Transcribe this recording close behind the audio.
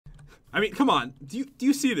I mean, come on. Do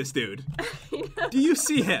you see this dude? Do you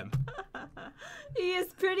see him? He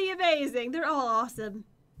is pretty amazing. They're all awesome.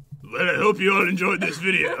 Well, I hope you all enjoyed this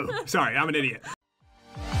video. Sorry, I'm an idiot.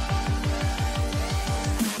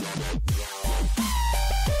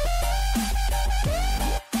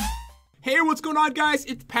 Hey, what's going on, guys?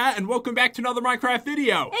 It's Pat, and welcome back to another Minecraft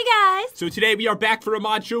video. Hey, guys. So today we are back for a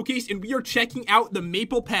mod showcase, and we are checking out the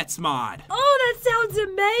Maple Pets mod. Oh, that sounds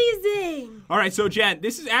amazing. All right, so Jen,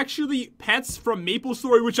 this is actually Pets from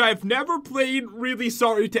MapleStory, which I've never played. Really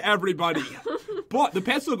sorry to everybody. But the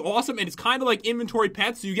pets look awesome, and it's kind of like inventory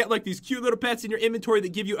pets. So you get like these cute little pets in your inventory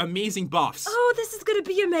that give you amazing buffs. Oh, this is going to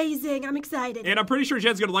be amazing. I'm excited. And I'm pretty sure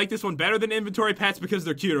Jen's going to like this one better than inventory pets because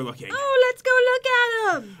they're cuter looking. Oh, let's go look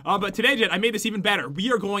at them. But today, Jen, I made this even better.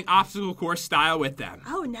 We are going obstacle course style with them.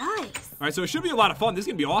 Oh, nice. All right, so it should be a lot of fun. This is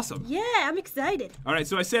going to be awesome. Yeah, I'm excited. All right,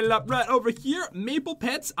 so I set it up right over here. Maple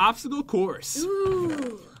Pets obstacle course.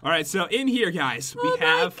 Ooh. All right, so in here, guys, we have... Oh,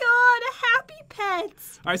 my God, a happy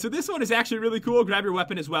pet. All right, so this one is actually really cool. Grab your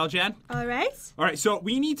weapon as well, Jen. All right. All right, so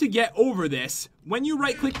we need to get over this. When you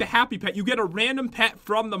right-click the happy pet, you get a random pet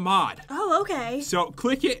from the mod. Oh, okay. So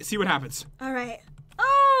click it, see what happens. All right.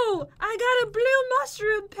 Oh, I got a blue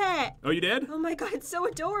mushroom pet. Oh, you did? Oh, my God, it's so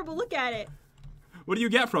adorable. Look at it. What do you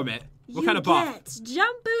get from it? What kind of buff? You get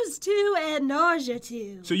Jump Boost 2 and Nausea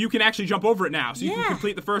 2. So you can actually jump over it now, so you can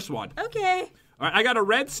complete the first one. Okay. All right, I got a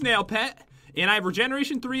red snail pet, and I have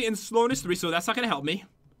Regeneration 3 and Slowness 3, so that's not going to help me.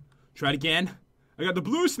 Try it again. I got the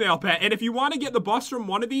blue snail pet, and if you want to get the buffs from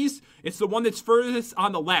one of these, it's the one that's furthest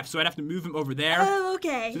on the left, so I'd have to move him over there. Oh,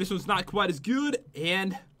 okay. So this one's not quite as good,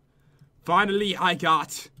 and finally I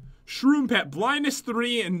got Shroom Pet, Blindness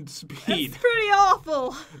 3 and Speed. That's pretty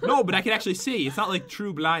awful. No, but I can actually see. It's not like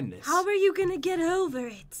true blindness. How are you going to get over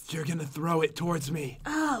it? You're going to throw it towards me.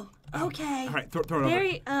 Oh. Okay. All right, throw it over.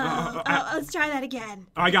 Let's try that again.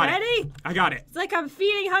 I got it. Ready? I got it. It's like I'm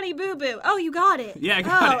feeding Honey Boo Boo. Oh, you got it. Yeah, I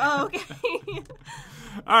got it. Oh, okay.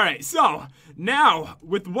 All right, so now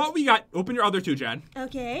with what we got, open your other two, Jen.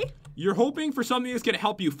 Okay. You're hoping for something that's going to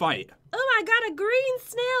help you fight. Oh, I got a green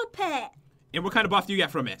snail pet. And what kind of buff do you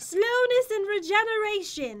get from it? Slowness and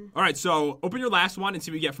regeneration. All right, so open your last one and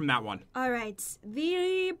see what you get from that one. All right,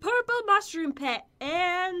 the purple mushroom pet.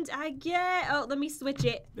 And I get, let me switch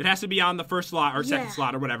it. It has to be on the first slot or second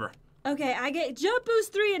slot or whatever. Okay, I get Jump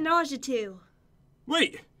Boost 3 and Nausea 2.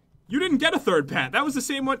 Wait, you didn't get a third pet. That was the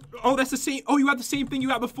same one. Oh, that's the same. Oh, you got the same thing you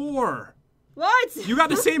got before. What? You got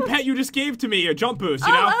the same pet you just gave to me, a Jump Boost,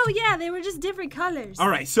 you know? Oh, yeah, they were just different colors. All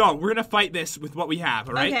right, so we're going to fight this with what we have,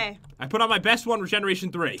 all right? Okay. I put on my best one,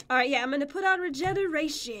 Regeneration 3. All right, yeah, I'm going to put on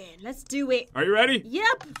Regeneration. Let's do it. Are you ready?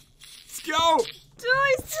 Yep. Let's go.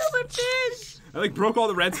 Toy Silverfish. I like broke all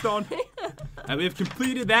the redstone. And we have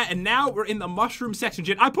completed that, and now we're in the mushroom section.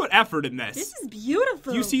 Jen, I put effort in this. This is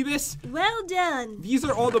beautiful. Do you see this? Well done. These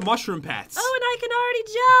are all the mushroom pets. Oh, and I can already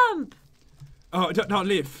jump. Oh, don't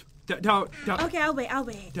leave. Don't. Okay, I'll wait.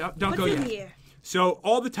 Don't What's go in yet. here? So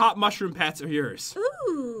all the top mushroom pets are yours.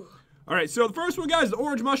 Ooh. All right, so the first one, guys, the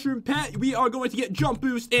orange mushroom pet. We are going to get Jump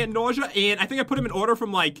Boost and Nausea, and I think I put them in order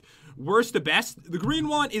from, like, worst to best. The green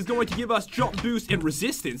one is going to give us Jump Boost and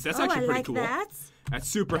Resistance. That's actually pretty cool. That. That's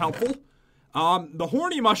super helpful. The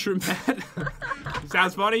horny mushroom pet.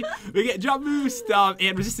 Sounds funny. We get Jump Boost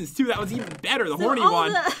and Resistance too. That was even better. The horny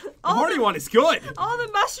one. The horny one is good. All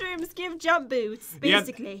the mushrooms give jump boosts,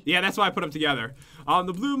 basically. Yeah, that's why I put them together.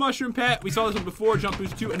 The blue mushroom pet, we saw this one before, Jump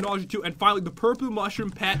Boost 2 and Nausea 2. And finally, the purple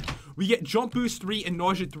mushroom pet, we get Jump Boost 3 and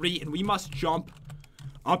Nausea 3, and we must jump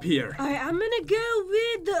up here. All right, I'm gonna go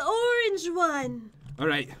with the orange one. All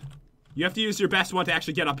right. You have to use your best one to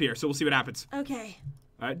actually get up here, so we'll see what happens. Okay.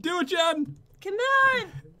 All right, do it, Jen. Come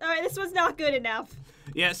on. All right, this one's not good enough.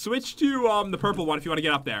 Yeah, switch to the purple one if you want to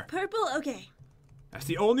get up there. Purple? Okay. That's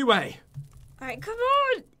the only way. All right, come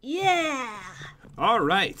on. Yeah. All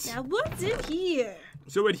right. Now, what's in here?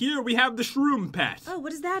 So in here, we have the Shroom Pet. Oh,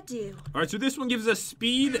 what does that do? All right, so this one gives us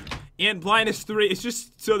speed and blindness 3. It's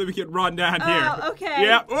just so that we can run down here. Oh, okay.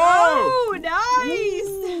 Yeah. Oh,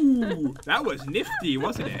 nice. Ooh, that was nifty,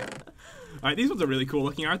 wasn't it? All right, these ones are really cool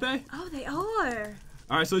looking, aren't they? Oh, they are.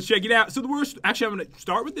 All right, so let's check it out. So the worst, actually, I'm going to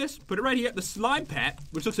start with this. Put it right here. The Slime Pet,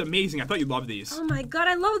 which looks amazing. I thought you'd love these. Oh, my God,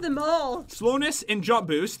 I love them all. Slowness and Jump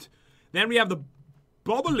Boost. Then we have the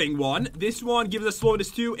Bubbling one. This one gives us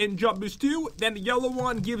Slowness 2 and Jump Boost 2. Then the yellow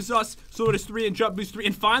one gives us Slowness 3 and Jump Boost 3.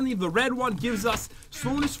 And finally, the red one gives us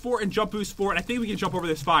Slowness 4 and Jump Boost 4. And I think we can jump over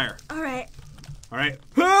this fire. All right. All right.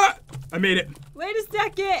 Ah! I made it. Wait a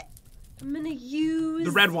second. I'm going to use...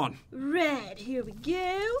 the red one. Red. Here we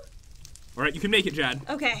go. All right, you can make it, Jad.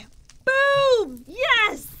 Okay. Boom!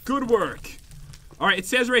 Yes! Good work. All right, it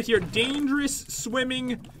says right here, dangerous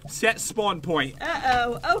swimming set spawn point.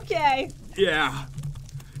 Uh-oh, okay. Yeah,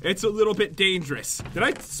 it's a little bit dangerous. Did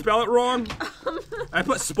I spell it wrong? I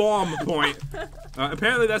put spawn point.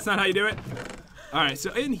 Apparently that's not how you do it. All right,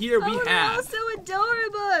 so in here we have... they're all so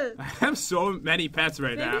adorable. I have so many pets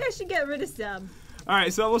right now. Maybe I should get rid of some. All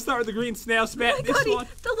right, so we'll start with the green snail spat. Oh my This God, one,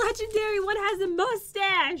 the legendary one has a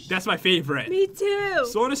mustache. that's my favorite. Me too.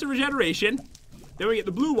 Slowness and regeneration. Then we get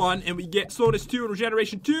the blue one, and we get slowness 2 and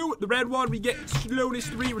regeneration 2. The red one, we get slowness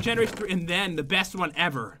 3, regeneration 3, and then the best one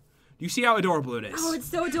ever. Do you see how adorable it is? Oh, it's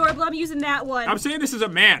so adorable. I'm using that one. I'm saying this is a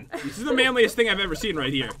man. This is the manliest thing I've ever seen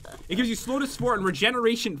right here. It gives you slowness 4 and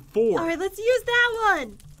regeneration 4. All right, let's use that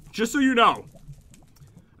one. Just so you know,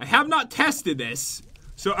 I have not tested this,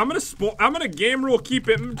 so I'm gonna game rule keep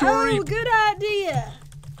inventory. Oh, good idea.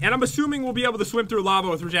 And I'm assuming we'll be able to swim through lava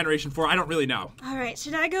with regeneration 4. I don't really know. All right,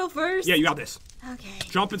 should I go first? Yeah, you got this. Okay.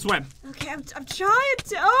 Jump and swim. Okay, I'm trying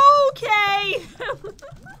to. Okay.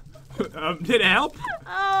 Did it help?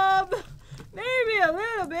 Maybe a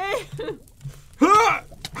little bit. Ah!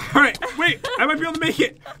 All right, wait. I might be able to make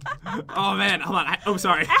it. Oh man, hold on. Oh,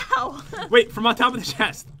 sorry. Ow. Wait, from on top of the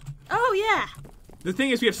chest. Oh yeah. The thing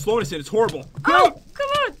is, we have slowness, and it's horrible. Oh, come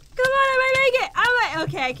on, I might make it.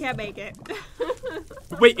 Okay, I can't make it.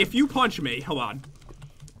 Wait, if you punch me, hold on.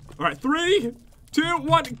 All right, 3, 2,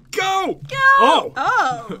 1, go! Go!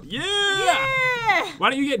 Oh! Yeah! Yeah! Why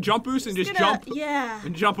don't you get jump boost and just jump? Yeah.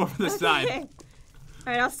 And jump over the side. All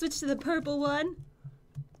right, I'll switch to the purple one.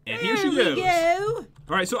 And here she There goes. we go.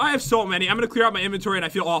 All right, so I have so many. I'm gonna clear out my inventory, and I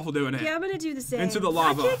feel awful doing it. Yeah, I'm gonna do the same. Into the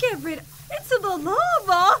lava. I can't get rid of into the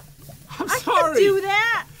lava. I'm I sorry. can't do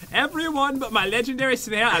that. Everyone but my legendary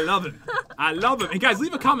snail, I love him. I love him. And guys,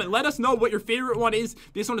 leave a comment. Let us know what your favorite one is.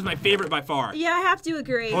 This one is my favorite by far. Yeah, I have to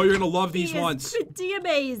agree. Oh, you're gonna love these He is ones. pretty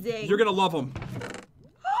amazing. You're gonna love them.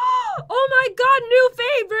 Oh my God, new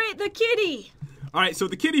favorite, the kitty. All right, so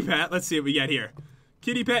the kitty pet. Let's see what we get here.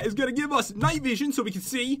 Kitty pet is gonna give us night vision so we can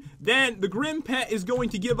see. Then the grim pet is going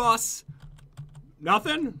to give us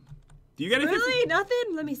nothing. Do you get anything? Really?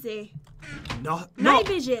 Nothing? Let me see. No. Night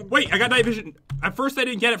vision. Wait, I got night vision. At first, I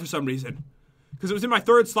didn't get it for some reason. Because it was in my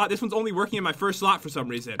 3rd slot. This one's only working in my 1st slot for some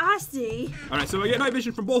reason. I see. All right, so I get night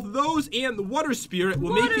vision from both of those, and the water spirit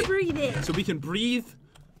will make Water it breathing. so we can breathe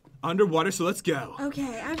underwater. So let's go.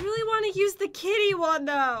 Okay, I really want to use the kitty one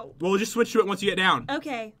though. Well, we'll just switch to it once you get down.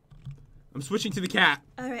 Okay. I'm switching to the cat.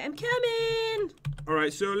 All right, I'm coming. All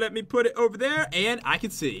right, so let me put it over there, and I can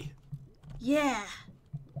see. Yeah.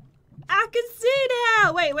 I can see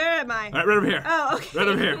now. Wait, where am I? All right, right over here. Oh, okay. Right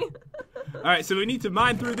over here. All right, so we need to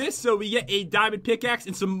mine through this so we get a diamond pickaxe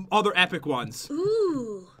and some other epic ones.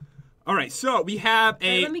 Ooh. All right, so we have All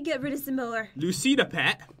right, a let me get rid of some more. Lucida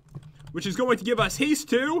pet, which is going to give us haste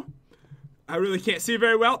 2. I really can't see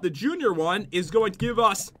very well. The junior one is going to give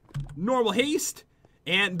us normal haste,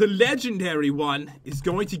 and the legendary one is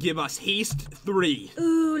going to give us haste 3.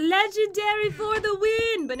 Ooh, legendary for the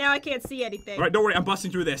win. But now I can't see anything. All right, don't worry, I'm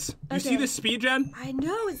busting through this. You see Okay. this speed gen? I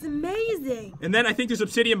know, it's amazing. And then I think there's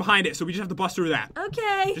obsidian behind it, so we just have to bust through that.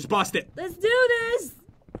 Okay. Just bust it. Let's do this.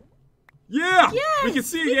 Yeah! Yes. We can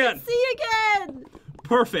see We again. can see again.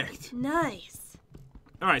 Perfect. Nice.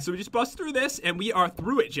 All right, so we just bust through this, and we are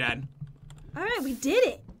through it, Jen. All right, we did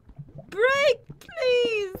it. Break,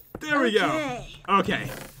 please. There we go. Okay. Okay.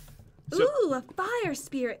 So, Ooh, a fire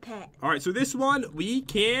spirit pet. all right, so this one, we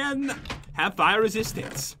can have fire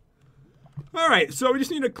resistance. All right, so we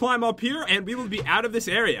just need to climb up here, and we will be out of this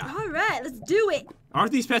area. All right, let's do it.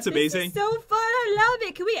 Aren't these pets amazing? This is so fun. I love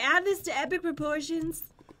it. Can we add this to epic proportions?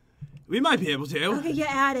 We might be able to. Okay, yeah,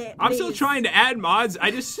 add it. I'm still please. trying to add mods.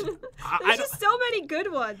 I just, There's just so many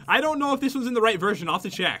good ones. I don't know if this one's in the right version. I'll have to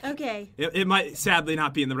check. Okay. It might sadly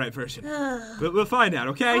not be in the right version. But we'll find out,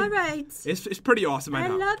 okay? All right. It's pretty awesome, I I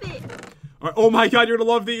know. love it. All right, oh my god, you're gonna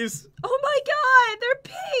love these. Oh my God,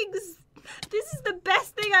 they're pigs. This is the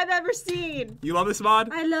best thing I've ever seen. You love this mod?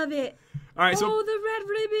 I love it. All right, so Oh, the red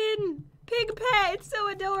ribbon. Pig pet. It's so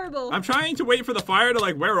adorable. I'm trying to wait for the fire to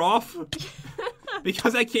like wear off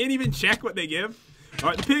because I can't even check what they give. All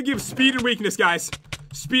right, the pig gives speed and weakness, guys.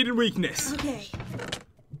 Speed and weakness. Okay.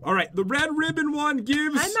 All right, the red ribbon one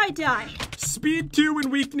gives I might die. speed 2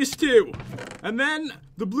 and weakness 2. And then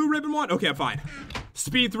the blue ribbon one, okay, I'm fine.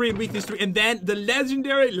 Speed 3 and weakness 3. And then the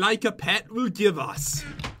legendary like a pet will give us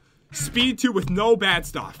speed 2 with no bad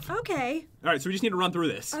stuff. Okay. All right, so we just need to run through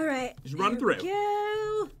this. All right. Just run Here through. we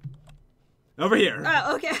go. Over here.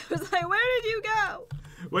 Oh, okay. I was like, where did you go?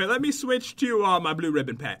 Wait, let me switch to my blue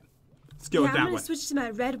ribbon pet. Let's go Yeah, with I'm that gonna one. switch to my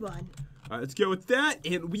red one. All right, let's go with that.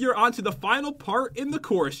 And we are on to the final part in the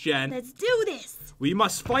course, Jen. Let's do this. We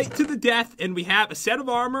must fight to the death, and we have a set of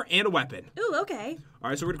armor and a weapon. Ooh, okay. All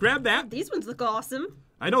right, so we're going to grab that. These ones look awesome.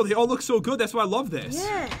 I know, they all look so good. That's why I love this.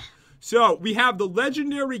 Yeah. So we have the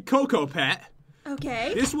legendary Cocoa Pet.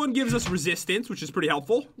 Okay. This one gives us resistance, which is pretty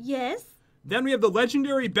helpful. Yes. Then we have the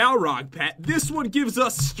legendary Balrog Pet. This one gives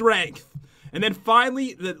us strength. And then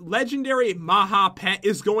finally, the legendary Maha Pet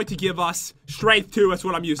is going to give us strength too. That's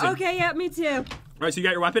what I'm using. Okay, yeah, me too. All right, so you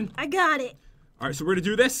got your weapon? I got it. All right, so we're going to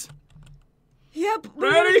do this. Yep,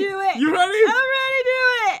 we're Ready? gonna do it. You ready? I'm ready to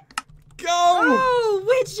do it. Go! Oh,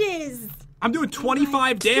 witches. I'm doing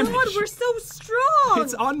 25 damage. God, we're so strong.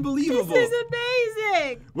 It's unbelievable. This is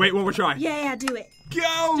amazing. Wait, one more try. Yeah, do it.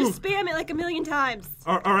 Go! Just spam it like a million times.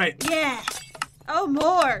 All right. Yeah. Oh,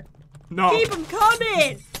 more. No. Keep them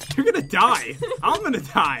coming. You're going to die. I'm going to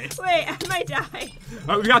die. Wait, I might die.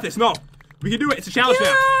 All right, we got this. No. We can do it. It's a challenge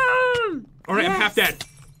now. All right, yes. I'm half dead.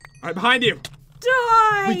 All right, behind you.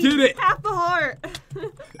 Die. We did it. Half a heart.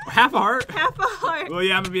 Half a heart? Half a heart. Well,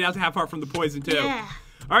 yeah, I'm going to be out to half heart from the poison, too. Yeah.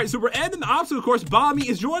 All right, so we're ending the obstacle course. Bommy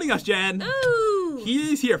is joining us, Jen. Ooh.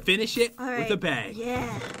 He is here. Finish it All right. with a bang.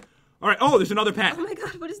 Yeah. All right. Oh, there's another pet. Oh my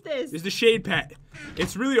God, what is this? This is the Shade Pet.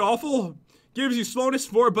 It's really awful. Gives you slowness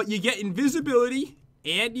 4, but you get invisibility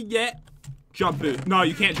and you get jump boost. No,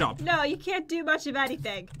 you can't jump. No, you can't do much of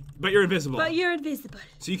anything. But you're invisible. But you're invisible.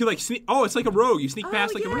 So you can like sneak. Oh, it's like a rogue. You sneak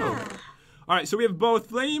past like a rogue. All right, so we have both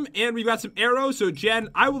flame and we've got some arrows. So Jen,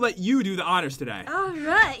 I will let you do the honors today. All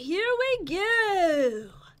right, here we go.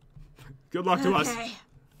 Good luck to us. Okay.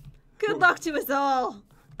 Good luck to us all.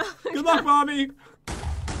 Good luck, Mommy.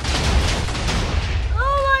 Oh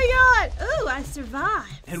my God. Ooh, I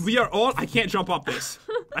survived. And we are all. I can't jump up this.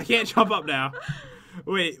 I can't jump up now.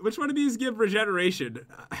 Wait, which one of these give regeneration?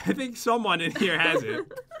 I think someone in here has it.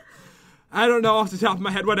 I don't know off the top of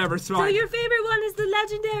my head. Whatever, it's fine. So your favorite one is the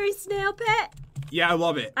legendary snail pet? Yeah, I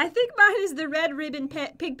love it. I think mine is the red ribbon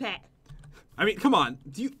pig pet. I mean, come on.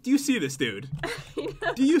 Do you see this dude?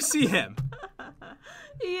 Do you see him?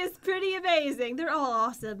 He is pretty amazing. They're all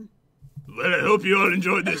awesome. Well, I hope you all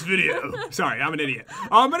enjoyed this video. Sorry, I'm an idiot.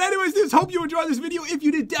 But anyways, dudes, hope you enjoyed this video. If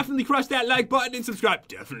you did, definitely crush that like button and subscribe.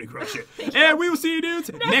 Definitely crush it. And we will see you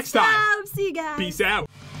dudes next time. See you guys. Peace out.